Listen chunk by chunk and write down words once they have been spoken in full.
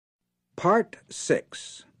Part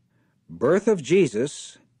 6. Birth of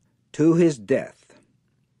Jesus to his death.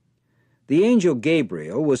 The angel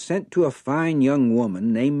Gabriel was sent to a fine young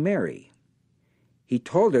woman named Mary. He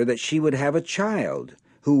told her that she would have a child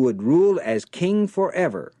who would rule as king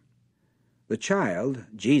forever. The child,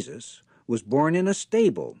 Jesus, was born in a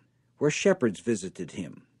stable where shepherds visited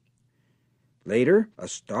him. Later, a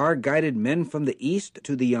star guided men from the east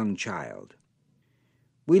to the young child.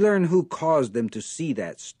 We learn who caused them to see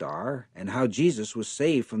that star and how Jesus was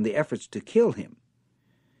saved from the efforts to kill him.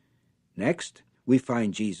 Next, we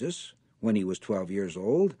find Jesus, when he was 12 years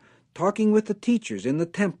old, talking with the teachers in the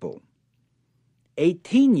temple.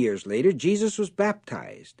 18 years later, Jesus was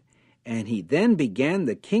baptized, and he then began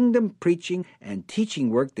the kingdom preaching and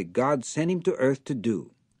teaching work that God sent him to earth to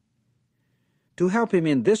do. To help him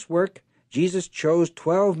in this work, Jesus chose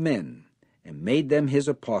 12 men and made them his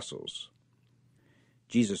apostles.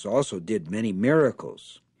 Jesus also did many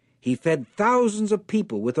miracles. He fed thousands of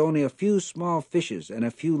people with only a few small fishes and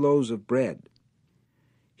a few loaves of bread.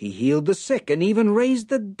 He healed the sick and even raised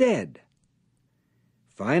the dead.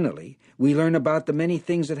 Finally, we learn about the many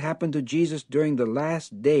things that happened to Jesus during the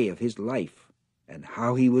last day of his life and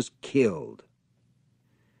how he was killed.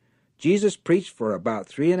 Jesus preached for about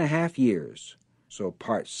 3.5 years, so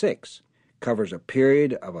Part 6 covers a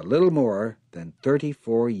period of a little more than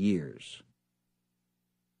 34 years.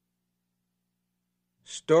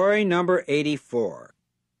 Story number 84.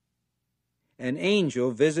 An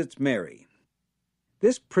angel visits Mary.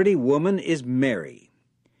 This pretty woman is Mary.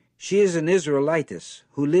 She is an Israelitess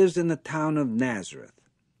who lives in the town of Nazareth.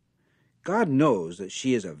 God knows that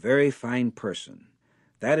she is a very fine person.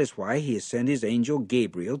 That is why he has sent his angel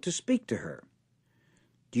Gabriel to speak to her.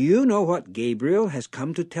 Do you know what Gabriel has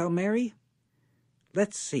come to tell Mary?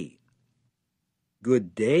 Let's see.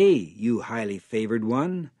 "Good day, you highly favored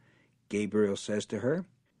one," Gabriel says to her.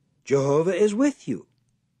 "Jehovah is with you."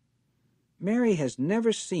 Mary has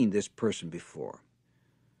never seen this person before.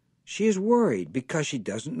 She is worried because she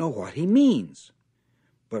doesn't know what he means.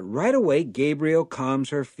 But right away Gabriel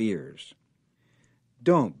calms her fears.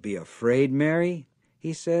 "Don't be afraid, Mary,"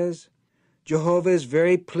 he says. "Jehovah is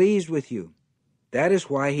very pleased with you. That is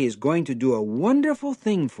why he is going to do a wonderful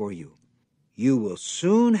thing for you. You will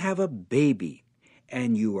soon have a baby,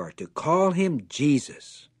 and you are to call him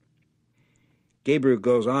Jesus." Gabriel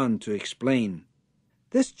goes on to explain,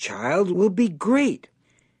 "This child will be great,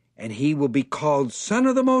 and he will be called Son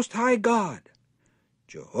of the Most High God.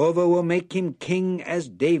 Jehovah will make him king as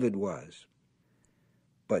David was.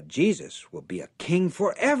 But Jesus will be a king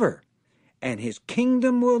forever, and his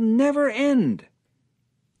kingdom will never end."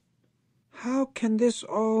 "How can this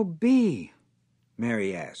all be?"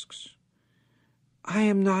 Mary asks. "I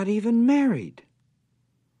am not even married.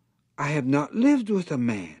 I have not lived with a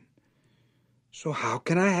man. So how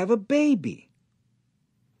can I have a baby?"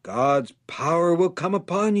 "God's power will come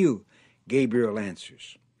upon you," Gabriel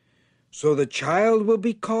answers. "So the child will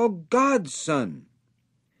be called God's son."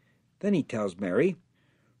 Then he tells Mary,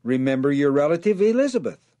 "Remember your relative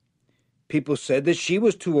Elizabeth. People said that she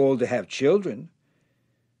was too old to have children.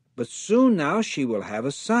 But soon now she will have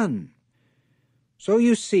a son. So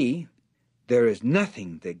you see, there is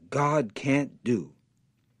nothing that God can't do."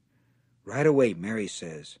 Right away Mary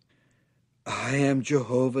says, "I am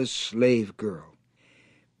Jehovah's slave girl.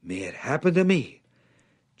 May it happen to me,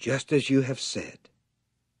 just as you have said."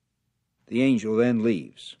 The angel then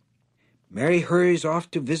leaves. Mary hurries off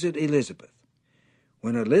to visit Elizabeth.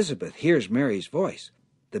 When Elizabeth hears Mary's voice,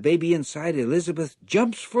 the baby inside Elizabeth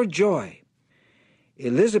jumps for joy.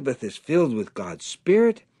 Elizabeth is filled with God's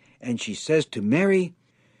Spirit, and she says to Mary,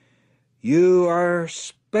 "You are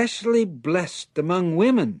specially blessed among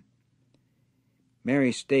women."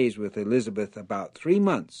 Mary stays with Elizabeth about 3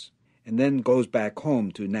 months and then goes back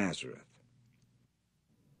home to Nazareth.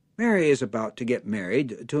 Mary is about to get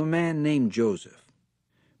married to a man named Joseph.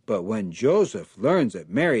 But when Joseph learns that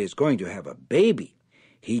Mary is going to have a baby,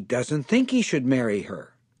 he doesn't think he should marry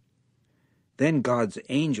her. Then God's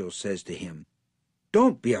angel says to him,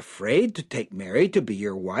 "Don't be afraid to take Mary to be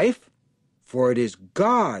your wife, for it is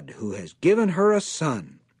God who has given her a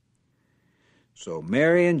son." So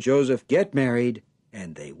Mary and Joseph get married,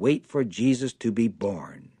 and they wait for Jesus to be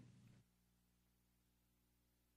born.